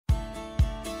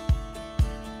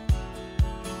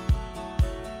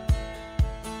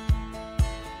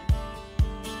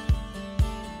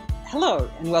Hello,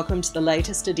 and welcome to the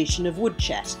latest edition of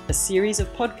WoodChat, a series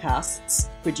of podcasts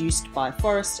produced by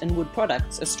Forest and Wood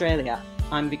Products Australia.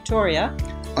 I'm Victoria.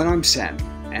 And I'm Sam,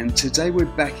 and today we're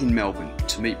back in Melbourne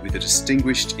to meet with a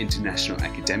distinguished international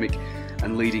academic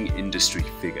and leading industry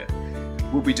figure.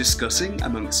 We'll be discussing,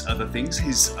 amongst other things,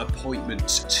 his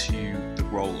appointment to the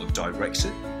role of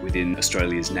Director within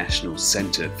Australia's National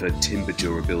Centre for Timber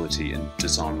Durability and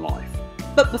Design Life.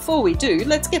 But before we do,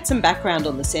 let's get some background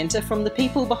on the centre from the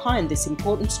people behind this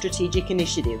important strategic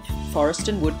initiative, Forest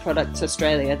and Wood Products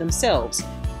Australia themselves.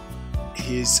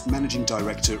 Here's Managing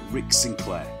Director Rick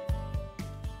Sinclair.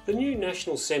 The new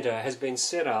National Centre has been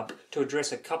set up to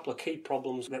address a couple of key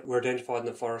problems that were identified in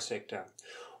the forest sector.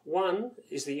 One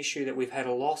is the issue that we've had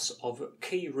a loss of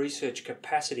key research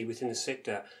capacity within the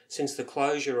sector since the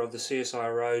closure of the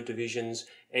CSIRO divisions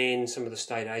and some of the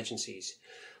state agencies.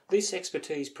 This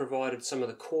expertise provided some of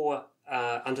the core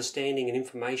understanding and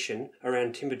information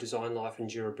around timber design life and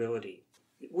durability.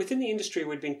 Within the industry,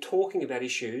 we'd been talking about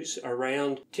issues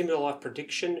around timber life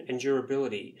prediction and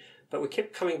durability, but we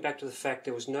kept coming back to the fact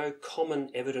there was no common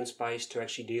evidence base to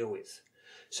actually deal with.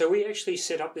 So we actually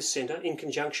set up this centre in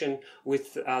conjunction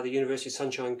with the University of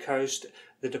Sunshine Coast,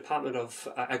 the Department of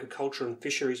Agriculture and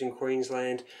Fisheries in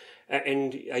Queensland,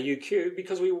 and UQ,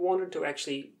 because we wanted to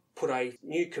actually put a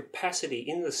new capacity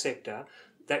in the sector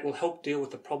that will help deal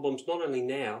with the problems not only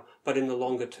now, but in the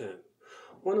longer term.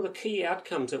 One of the key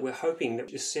outcomes that we're hoping that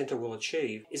this centre will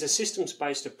achieve is a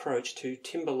systems-based approach to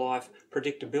timber life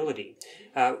predictability,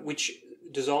 which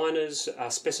designers,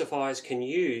 specifiers can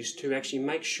use to actually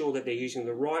make sure that they're using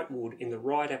the right wood in the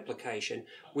right application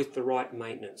with the right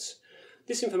maintenance.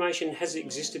 This information has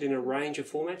existed in a range of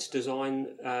formats, design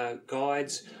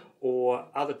guides or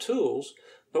other tools,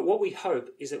 but what we hope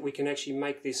is that we can actually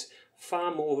make this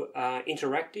far more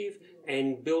interactive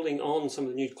and building on some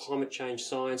of the new climate change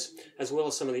science, as well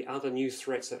as some of the other new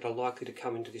threats that are likely to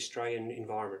come into the Australian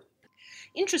environment.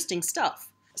 Interesting stuff.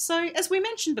 So, as we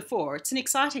mentioned before, it's an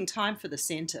exciting time for the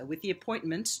centre with the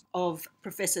appointment of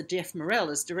Professor Jeff Morrell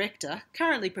as Director,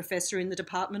 currently Professor in the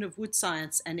Department of Wood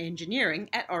Science and Engineering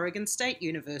at Oregon State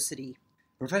University.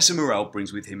 Professor Morrell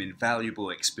brings with him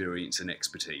invaluable experience and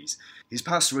expertise. His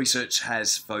past research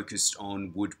has focused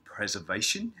on wood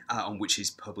preservation, on which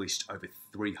he's published over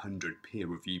 300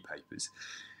 peer-reviewed papers.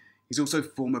 He's also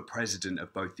former president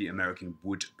of both the American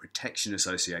Wood Protection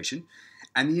Association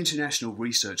and the International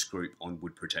Research Group on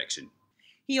Wood Protection.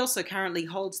 He also currently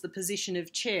holds the position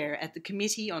of chair at the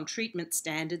Committee on Treatment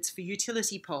Standards for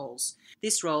Utility Poles.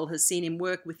 This role has seen him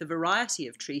work with a variety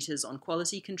of treaters on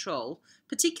quality control,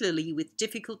 particularly with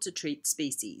difficult-to-treat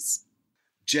species.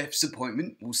 Jeff's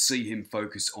appointment will see him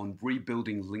focus on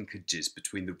rebuilding linkages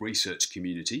between the research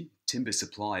community, timber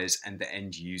suppliers and the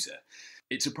end user.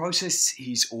 It's a process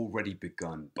he's already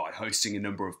begun by hosting a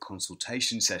number of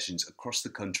consultation sessions across the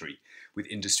country with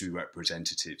industry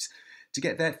representatives to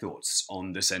get their thoughts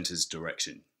on the centre's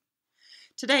direction.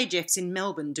 Today, Jeff's in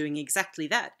Melbourne doing exactly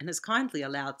that and has kindly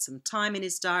allowed some time in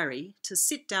his diary to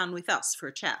sit down with us for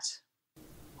a chat.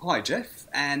 Hi Jeff,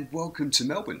 and welcome to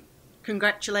Melbourne.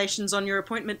 Congratulations on your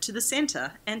appointment to the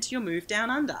centre and to your move down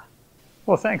under.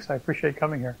 Well, thanks. I appreciate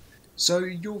coming here. So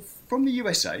you're from the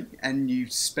USA and you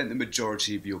spent the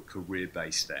majority of your career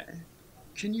based there.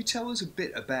 Can you tell us a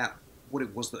bit about what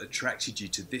it was that attracted you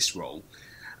to this role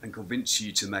and convinced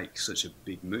you to make such a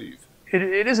big move?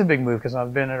 It is a big move because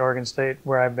I've been at Oregon State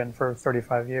where I've been for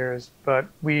 35 years, but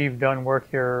we've done work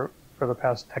here for the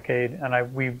past decade, and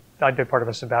I did part of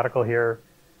a sabbatical here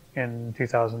in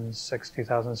 2006,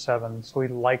 2007. So we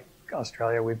like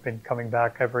Australia. We've been coming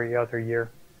back every other year,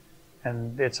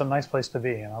 and it's a nice place to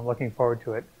be, and I'm looking forward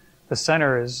to it. The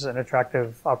center is an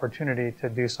attractive opportunity to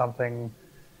do something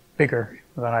bigger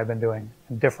than I've been doing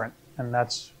and different, and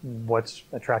that's what's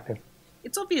attractive.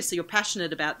 It's obvious you're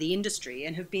passionate about the industry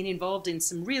and have been involved in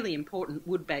some really important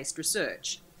wood-based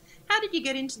research. How did you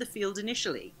get into the field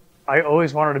initially? I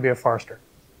always wanted to be a forester.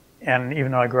 And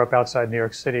even though I grew up outside New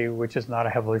York City, which is not a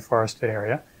heavily forested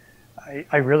area,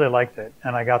 I really liked it.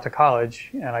 And I got to college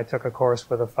and I took a course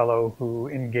with a fellow who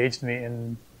engaged me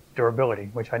in durability,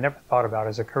 which I never thought about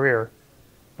as a career,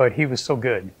 but he was so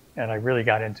good and I really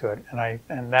got into it.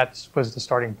 And that was the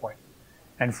starting point.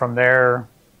 And from there,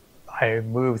 I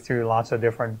moved through lots of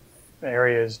different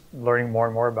areas, learning more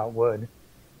and more about wood,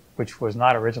 which was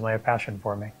not originally a passion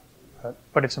for me,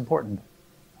 but it's important.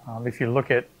 If you look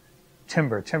at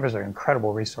timber is an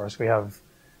incredible resource. We have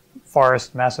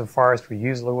forest, massive forest. We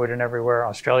use the wood in everywhere.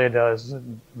 Australia does,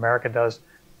 America does,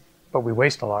 but we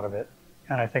waste a lot of it.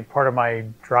 And I think part of my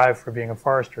drive for being a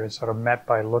forester is sort of met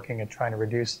by looking at trying to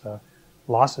reduce the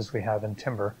losses we have in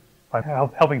timber by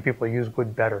helping people use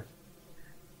wood better.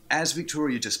 As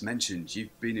Victoria just mentioned,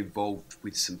 you've been involved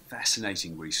with some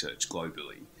fascinating research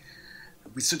globally.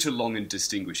 With such a long and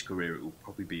distinguished career, it will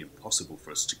probably be impossible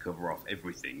for us to cover off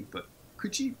everything, but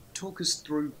could you talk us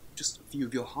through just a few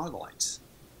of your highlights?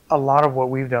 A lot of what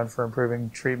we've done for improving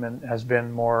treatment has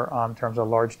been more in terms of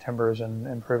large timbers and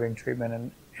improving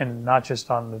treatment, and not just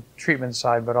on the treatment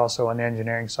side, but also on the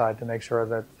engineering side to make sure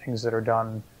that things that are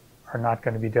done are not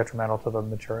going to be detrimental to the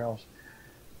materials.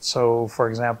 So, for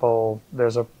example,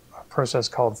 there's a process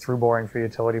called through boring for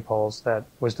utility poles that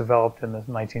was developed in the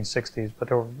 1960s, but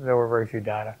there were very few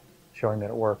data showing that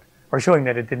it worked, or showing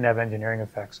that it didn't have engineering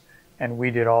effects. And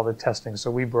we did all the testing.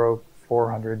 So we broke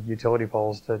 400 utility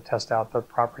poles to test out the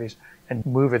properties and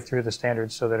move it through the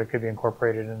standards so that it could be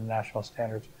incorporated in the national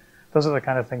standards. Those are the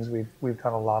kind of things we've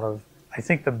done a lot of. I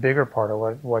think the bigger part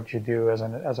of what you do as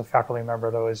a faculty member,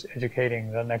 though, is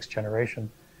educating the next generation.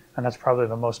 And that's probably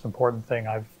the most important thing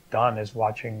I've done, is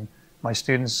watching my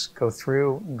students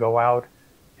go out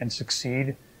and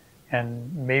succeed.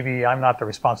 And maybe I'm not the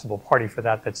responsible party for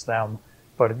that, that's them,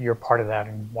 but you're part of that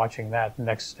and watching that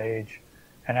next stage.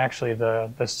 And actually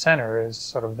the center is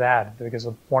sort of that, because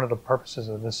one of the purposes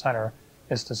of the center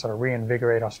is to sort of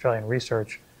reinvigorate Australian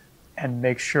research and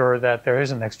make sure that there is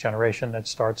a next generation that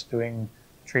starts doing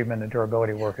treatment and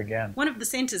durability work again. One of the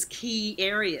centre's key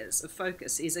areas of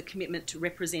focus is a commitment to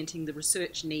representing the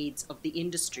research needs of the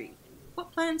industry.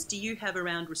 What plans do you have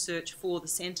around research for the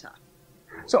centre?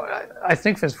 So I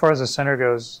think as far as the center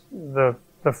goes, the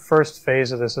first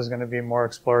phase of this is going to be more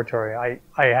exploratory.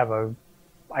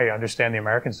 I understand the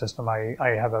American system. I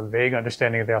have a vague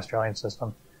understanding of the Australian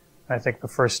system. And I think the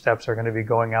first steps are going to be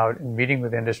going out and meeting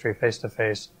with industry face to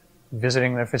face,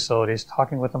 visiting their facilities,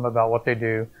 talking with them about what they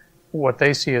do, what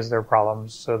they see as their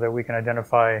problems, so that we can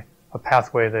identify a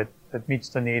pathway that meets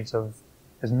the needs of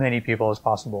as many people as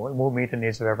possible. It won't meet the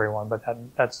needs of everyone, but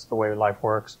that's the way life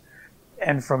works.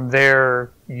 And from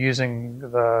there, using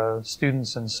the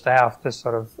students and staff to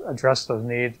sort of address those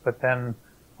needs, but then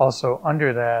also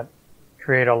under that,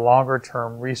 create a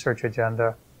longer-term research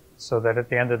agenda so that at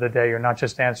the end of the day, you're not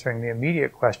just answering the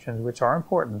immediate questions, which are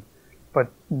important,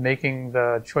 but making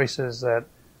the choices that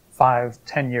 5,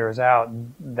 10 years out,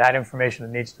 and that information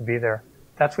that needs to be there.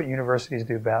 That's what universities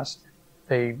do best.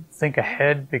 They think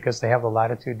ahead because they have the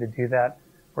latitude to do that,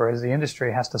 whereas the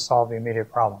industry has to solve the immediate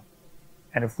problem.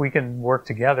 And if we can work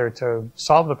together to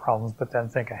solve the problems, but then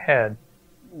think ahead,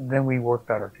 then we work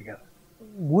better together.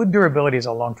 Wood durability is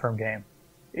a long-term game.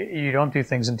 You don't do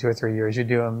things in 2 or 3 years. You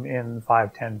do them in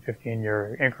 5, 10,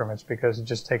 15-year increments because it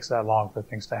just takes that long for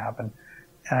things to happen.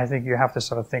 And I think you have to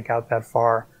sort of think out that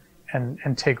far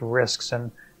and take risks.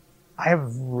 And I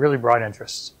have really broad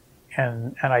interests.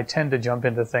 And I tend to jump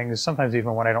into things, sometimes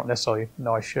even when I don't necessarily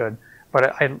know I should.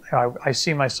 But I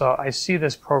see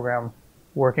this program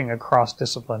working across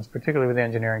disciplines, particularly with the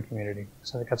engineering community.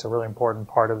 So I think that's a really important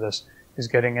part of this, is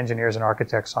getting engineers and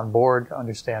architects on board to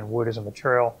understand wood as a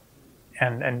material.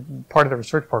 And part of the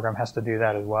research program has to do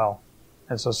that as well.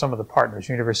 And so some of the partners,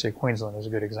 University of Queensland is a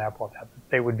good example of that.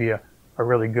 They would be a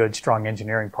really good, strong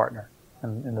engineering partner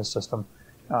in this system.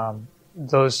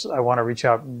 Those I want to reach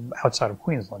out outside of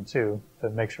Queensland too, to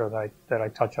make sure that I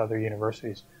touch other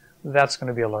universities. That's going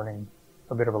to be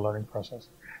a bit of a learning process.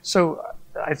 So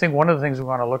I think one of the things we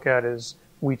want to look at is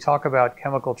we talk about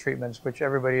chemical treatments, which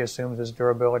everybody assumes is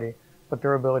durability, but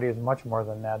durability is much more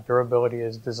than that. Durability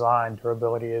is design.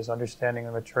 Durability is understanding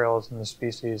the materials and the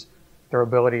species.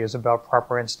 Durability is about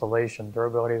proper installation.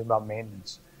 Durability is about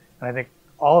maintenance. And I think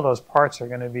all of those parts are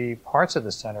going to be parts of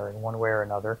the center in one way or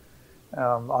another.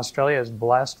 Australia is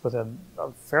blessed with a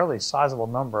fairly sizable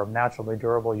number of naturally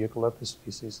durable eucalyptus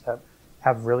species that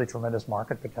have really tremendous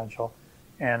market potential.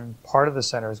 And part of the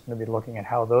center is going to be looking at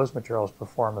how those materials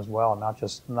perform as well, not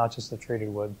just the treated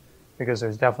wood, because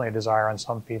there's definitely a desire on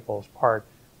some people's part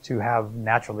to have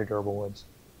naturally durable woods.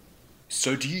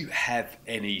 So do you have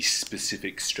any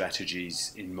specific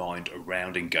strategies in mind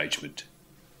around engagement?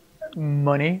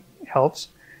 Money helps.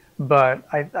 But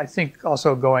I think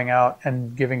also going out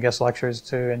and giving guest lectures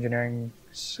to engineering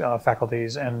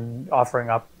faculties and offering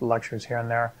up lectures here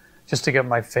and there, just to get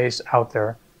my face out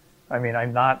there. I mean,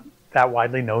 I'm not that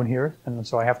widely known here, and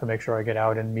so I have to make sure I get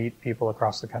out and meet people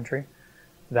across the country.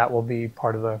 That will be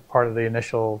part of the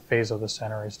initial phase of the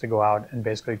center, is to go out and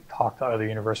basically talk to other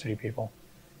university people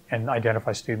and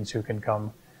identify students who can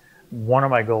come. One of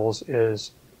my goals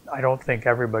is, I don't think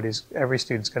every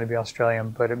student's going to be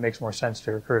Australian, but it makes more sense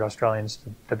to recruit Australians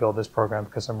to build this program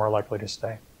because they're more likely to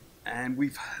stay. And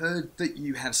we've heard that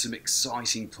you have some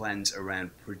exciting plans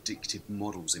around predictive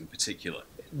models in particular.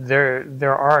 There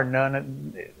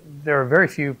are very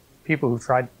few people who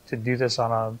tried to do this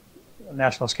on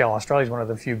national scale. Australia is one of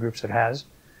the few groups that has.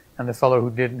 And the fellow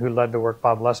who led the work,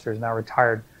 Bob Lester, is now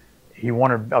retired. He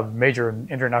won a major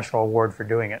international award for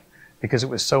doing it because it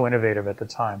was so innovative at the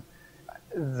time.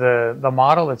 The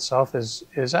model itself is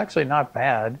actually not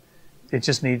bad. It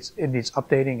just needs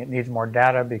updating. It needs more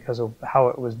data because of how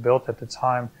it was built at the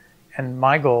time. And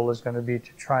my goal is going to be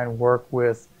to try and work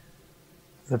with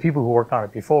the people who worked on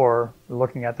it before,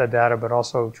 looking at the data, but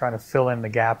also trying to fill in the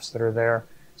gaps that are there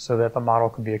so that the model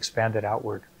can be expanded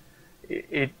outward.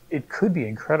 It could be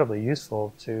incredibly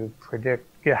useful to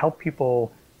help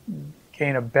people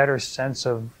gain a better sense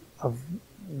of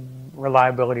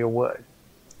reliability of wood.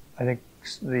 I think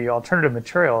the alternative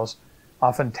materials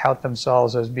often tout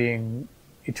themselves as being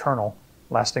eternal,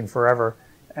 lasting forever,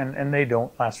 and they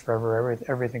don't last forever.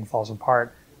 Everything falls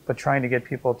apart. But trying to get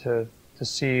people to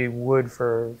see wood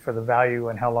for the value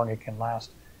and how long it can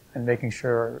last, and making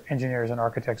sure engineers and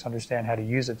architects understand how to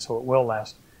use it so it will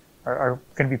last, are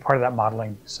going to be part of that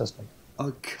modeling system.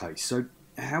 Okay, so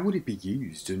how would it be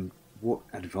used, and what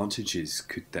advantages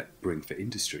could that bring for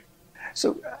industry?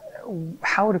 So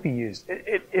how would it be used?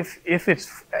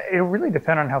 It'll really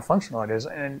depend on how functional it is,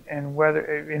 and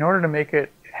whether, in order to make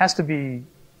it, it has to be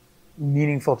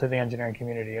meaningful to the engineering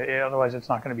community. Otherwise, it's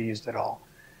not going to be used at all.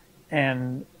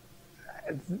 And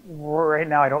right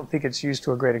now, I don't think it's used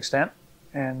to a great extent,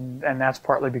 and that's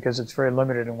partly because it's very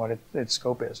limited in what its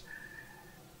scope is.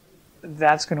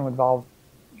 That's going to involve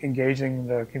engaging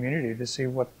the community to see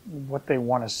what they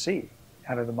want to see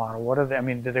out of the model.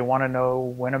 Do they want to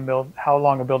know how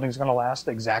long a building is going to last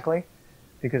exactly?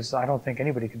 Because I don't think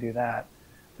anybody can do that.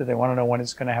 Do they want to know when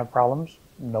it's going to have problems?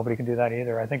 Nobody can do that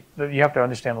either. I think that you have to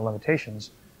understand the limitations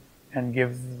and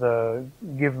give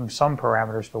them some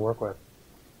parameters to work with.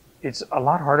 It's a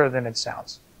lot harder than it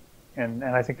sounds. And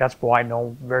I think that's why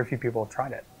very few people have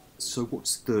tried it. So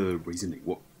what's the reasoning?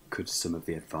 What could some of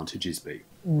the advantages be?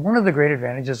 One of the great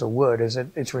advantages of wood is that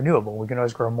it's renewable. We can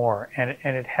always grow more. And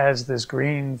it has this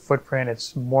green footprint.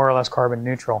 It's more or less carbon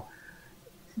neutral.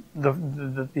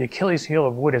 The Achilles heel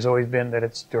of wood has always been that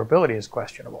its durability is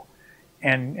questionable.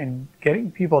 And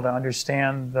getting people to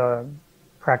understand the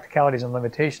practicalities and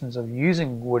limitations of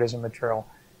using wood as a material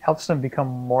helps them become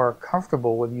more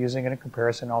comfortable with using it in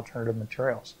comparison to alternative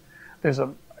materials.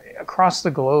 Across the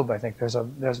globe, I think there's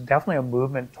definitely a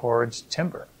movement towards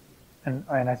timber. And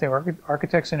I think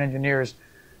architects and engineers,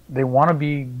 they want to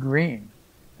be green.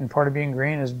 And part of being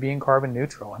green is being carbon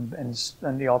neutral.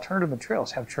 And the alternative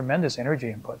materials have tremendous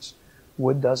energy inputs.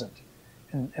 Wood doesn't.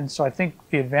 And so I think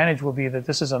the advantage will be that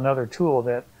this is another tool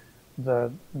that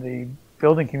the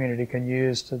building community can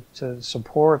use to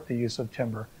support the use of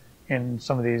timber in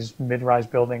some of these mid-rise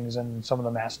buildings and some of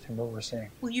the mass timber we're seeing.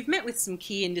 Well, you've met with some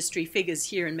key industry figures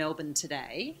here in Melbourne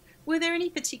today. Were there any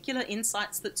particular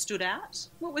insights that stood out?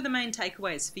 What were the main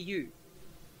takeaways for you?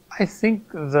 I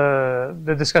think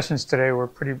the discussions today were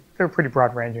pretty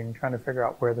broad-ranging, trying to figure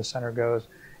out where the center goes.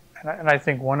 And I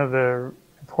think one of the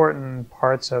important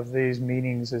parts of these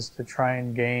meetings is to try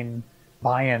and gain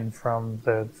buy-in from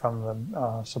the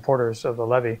supporters of the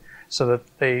levy so that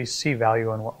they see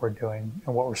value in what we're doing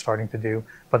and what we're starting to do,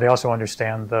 but they also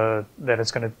understand that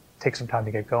it's going to take some time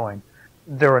to get going.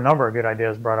 There were a number of good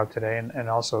ideas brought up today, and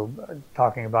also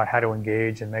talking about how to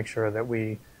engage and make sure that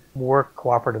we work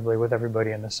cooperatively with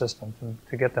everybody in the system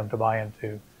to get them to buy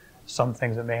into some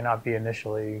things that may not be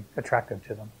initially attractive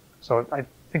to them. So I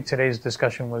think today's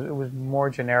discussion was more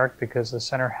generic because the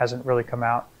center hasn't really come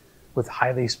out with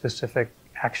highly specific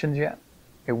actions yet.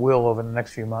 It will over the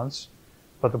next few months.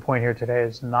 But the point here today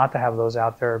is not to have those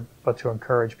out there, but to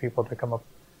encourage people to come up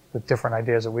with different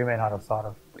ideas that we may not have thought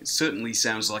of. It certainly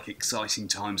sounds like exciting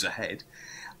times ahead.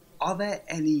 Are there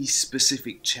any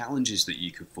specific challenges that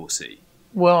you could foresee?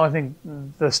 Well, I think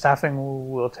the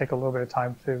staffing will take a little bit of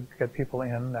time to get people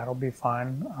in. That'll be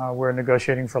fine. We're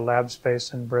negotiating for lab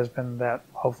space in Brisbane that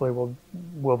hopefully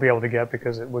we'll be able to get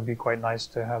because it would be quite nice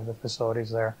to have the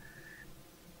facilities there.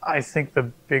 I think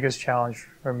the biggest challenge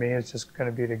for me is just going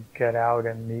to be to get out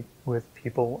and meet with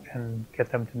people and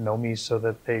get them to know me so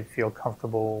that they feel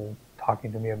comfortable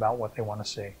talking to me about what they want to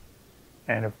see.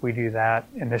 And if we do that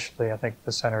initially, I think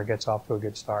the center gets off to a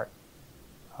good start.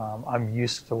 I'm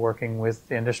used to working with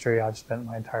the industry. I've spent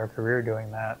my entire career doing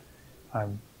that.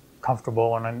 I'm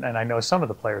comfortable, and I know some of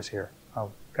the players here. I'm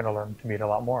going to learn to meet a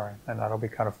lot more, and that'll be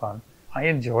kind of fun. I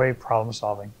enjoy problem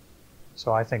solving,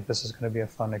 so I think this is going to be a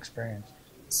fun experience.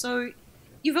 So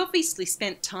you've obviously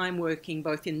spent time working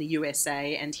both in the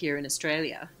USA and here in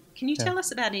Australia. Can you tell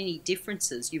us about any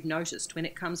differences you've noticed when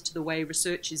it comes to the way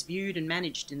research is viewed and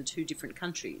managed in the two different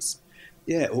countries?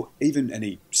 Yeah, or even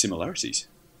any similarities.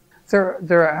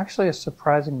 There are actually a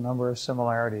surprising number of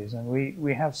similarities, and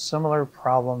we have similar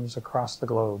problems across the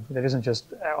globe. It isn't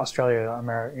just Australia,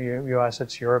 America, U.S.,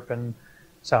 it's Europe and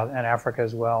South and Africa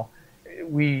as well.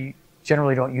 We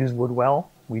generally don't use wood well.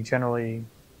 We generally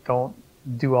don't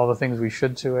do all the things we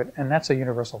should to it, and that's a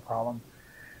universal problem.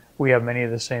 We have many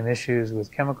of the same issues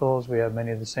with chemicals. We have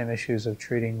many of the same issues of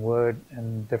treating wood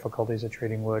and difficulties of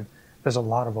treating wood. There's a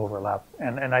lot of overlap,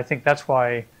 and I think that's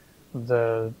why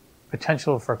the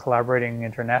potential for collaborating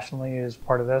internationally is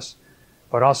part of this,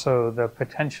 but also the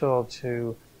potential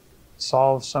to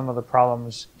solve some of the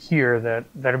problems here that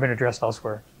have been addressed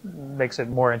elsewhere makes it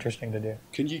more interesting to do.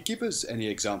 Can you give us any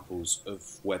examples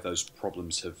of where those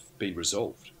problems have been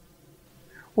resolved?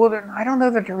 Well, I don't know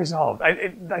that they're resolved.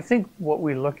 I think what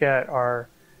we look at are,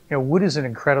 wood is an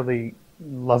incredibly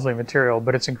lovely material,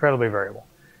 but it's incredibly variable.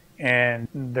 And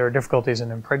there are difficulties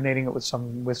in impregnating it with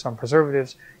some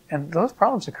preservatives, and those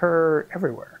problems occur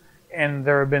everywhere. And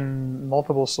there have been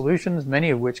multiple solutions, many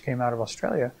of which came out of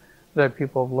Australia, that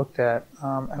people have looked at,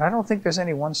 and I don't think there's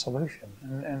any one solution.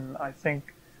 And I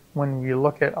think when you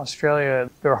look at Australia,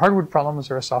 there are hardwood problems,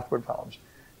 there are softwood problems,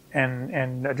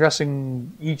 and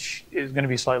addressing each is going to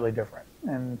be slightly different.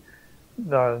 And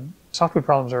the softwood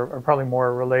problems are probably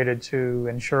more related to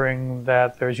ensuring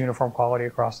that there's uniform quality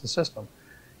across the system.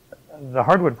 The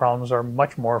hardwood problems are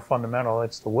much more fundamental.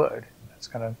 It's the wood.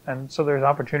 And so there's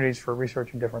opportunities for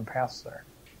research in different paths there.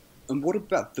 And what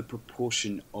about the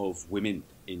proportion of women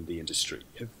in the industry?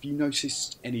 Have you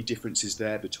noticed any differences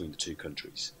there between the two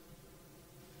countries?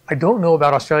 I don't know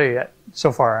about Australia yet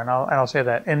so far, and I'll say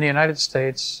that. In the United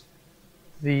States,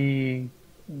 the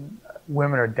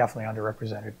women are definitely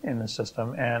underrepresented in the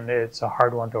system, and it's a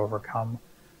hard one to overcome.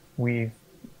 We've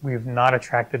not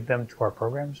attracted them to our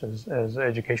programs as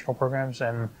educational programs,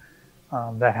 and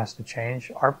that has to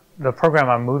change. The program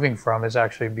I'm moving from has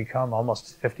actually become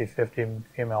almost 50-50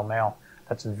 female-male.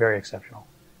 That's very exceptional.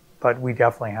 But we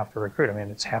definitely have to recruit. I mean,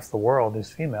 it's half the world is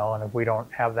female, and if we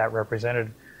don't have that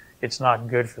represented, it's not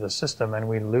good for the system, and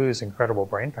we lose incredible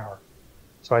brain power.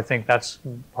 So I think that's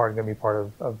going to be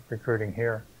part of recruiting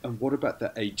here. And what about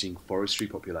the aging forestry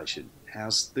population?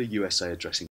 How's the USA addressing